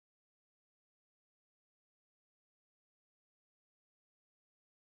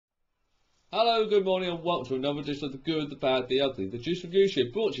Hello, good morning and welcome to another edition of The Good, The Bad, The Ugly, the Juice Review Show,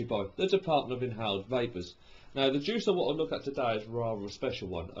 brought to you by the Department of Inhaled Vapours. Now, the juice I want to look at today is rather a special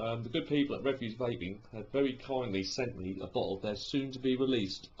one. The good people at Refuge Vaping have very kindly sent me a bottle of their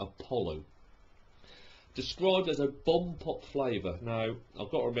soon-to-be-released Apollo, described as a bomb pop flavour. Now,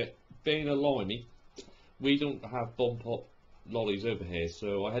 I've got to admit, being a limey, we don't have bomb pop lollies over here,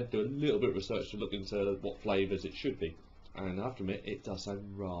 so I had to do a little bit of research to look into what flavours it should be. And I have to admit, it does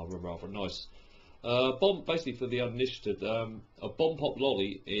sound rather nice. Basically, for the uninitiated, a bomb pop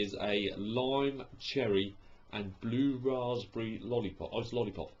lolly is a lime, cherry, and blue raspberry lollipop. Iced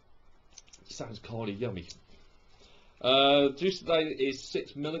lollipop. Sounds kind of yummy. Juice today is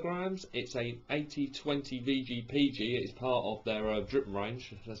 6 milligrams. It's a 80-20 VGPG. It's part of their dripping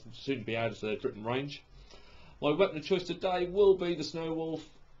range. That's soon to be added to their dripping range. My weapon of choice today will be the Snow Wolf,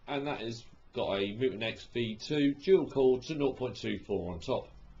 and that is got a Mutant X V2 dual cord to 0.24 on top.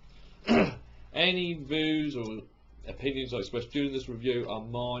 Any views or opinions I express during this review are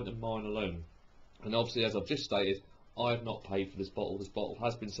mine and mine alone. And obviously, as I've just stated, I have not paid for this bottle. This bottle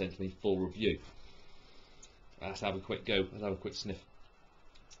has been sent to me for review. Let's have a quick go. Let's have a quick sniff.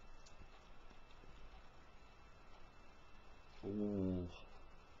 Ooh.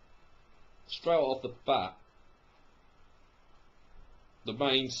 Straight off the bat, the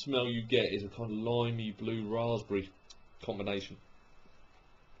main smell you get is a kind of limey blue raspberry combination.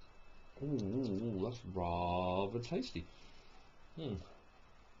 Ooh, that's rather tasty. Yeah.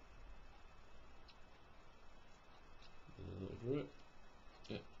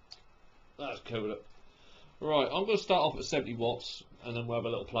 That's covered up. Right, I'm going to start off at 70 watts and then we'll have a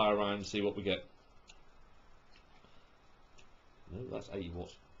little play around and see what we get. No, that's 80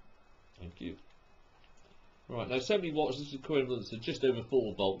 watts. Thank you. Right, now 70 watts is equivalent to just over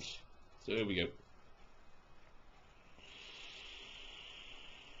 4 volts. So here we go.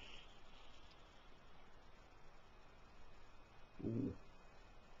 Ooh.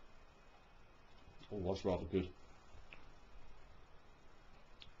 Oh, that's rather good.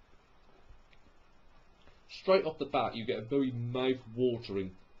 Straight off the bat, you get a very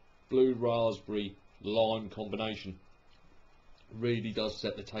mouth-watering blue raspberry lime combination. Really does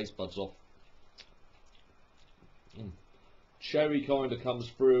set the taste buds off. Cherry kind of comes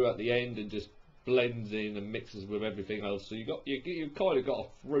through at the end and just blends in and mixes with everything else. So you kind of got a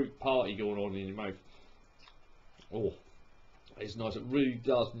fruit party going on in your mouth. Oh, it's nice. It really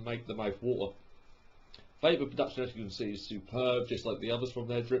does make the mouth water. Vapor production, as you can see, is superb, just like the others from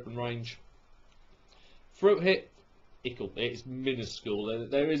their dripping range. Fruit hit, it's minuscule.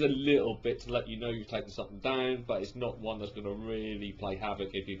 There is a little bit to let you know you've taken something down, but it's not one that's going to really play havoc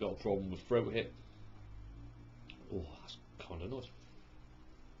if you've got a problem with fruit hit. Oh, that's kind of nice.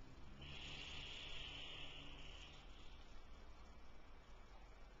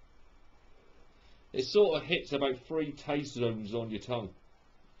 It sort of hits about 3 taste zones on your tongue.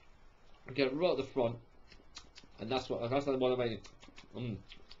 You get right at the front, and that's the one I mean.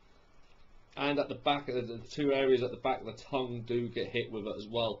 And at the back, the 2 areas at the back of the tongue do get hit with it as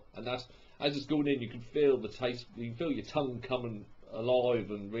well. And that's, as it's going in, you can feel the taste. You can feel your tongue coming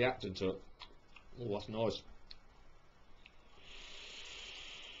alive and reacting to it. Oh, that's nice.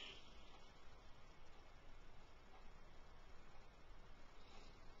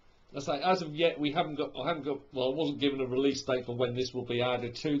 I say, as of yet, I haven't got. Well, I wasn't given a release date for when this will be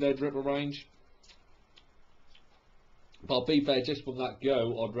added to their dripper range. But I'll be fair, just from that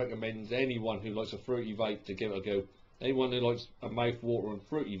go, I'd recommend anyone who likes a fruity vape to give it a go. Anyone who likes a mouth-watering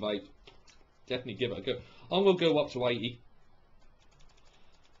fruity vape, definitely give it a go. I'm going to go up to 80.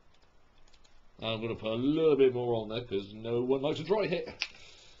 I'm going to put a little bit more on there because no one likes a dry hit.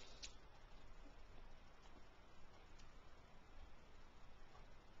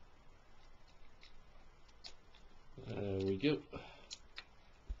 There we go.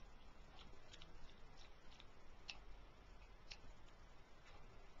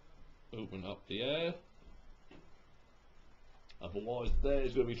 Open up the air. Otherwise,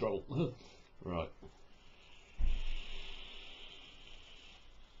 there's going to be trouble. Right.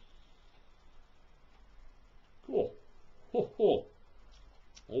 Cool. Oh.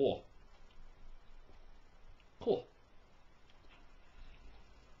 Cool.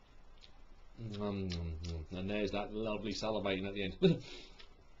 And there's that lovely salivating at the end.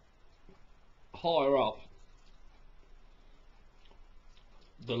 Higher up,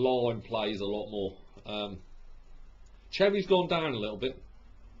 the lime plays a lot more. Cherry's gone down a little bit,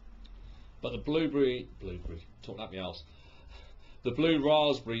 but the blueberry, talk at me arse, the blue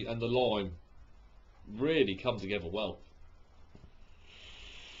raspberry and the lime really come together well.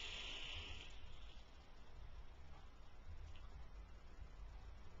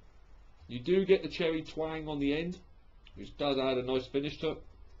 You do get the cherry twang on the end, which does add a nice finish to it.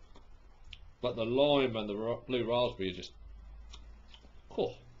 But the lime and the blue raspberry are just,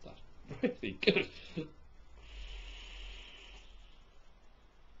 oh, that's really good.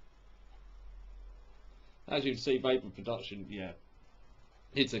 As you can see, vapor production, yeah,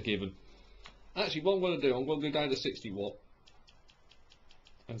 it's a given. Actually, what I'm going to do, I'm going to go down to 60 watt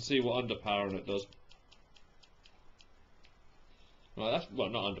and see what underpowering it does. Right, that's, well,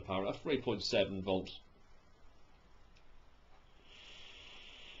 not underpowering, that's 3.7 volts.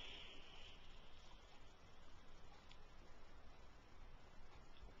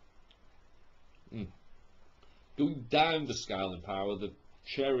 Going down the scale in power, the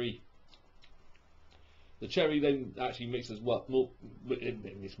cherry then actually mixes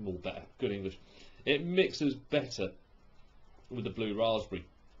it's more better, good English. It mixes better with the blue raspberry.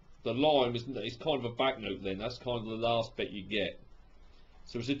 The lime is kind of a back note then, that's kind of the last bit you get.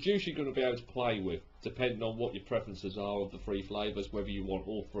 So it's a juice you're going to be able to play with, depending on what your preferences are of the three flavours, whether you want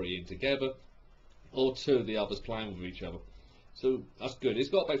all three in together, or two of the others playing with each other. So that's good. It's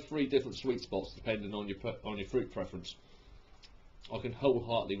got about 3 different sweet spots depending on your fruit preference. I can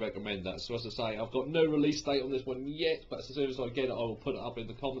wholeheartedly recommend that. So as I say, I've got no release date on this one yet, but as soon as I get it, I will put it up in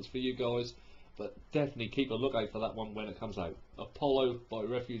the comments for you guys. But definitely keep a lookout for that one when it comes out. Apollo by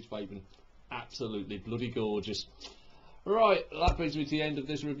Refuge Vaping. Absolutely bloody gorgeous. Right, that brings me to the end of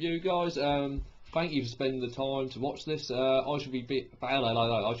this review, guys. Thank you for spending the time to watch this. I should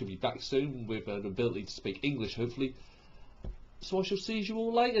be back soon with an ability to speak English, hopefully. So I shall see you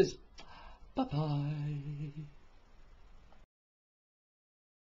all later. Bye bye.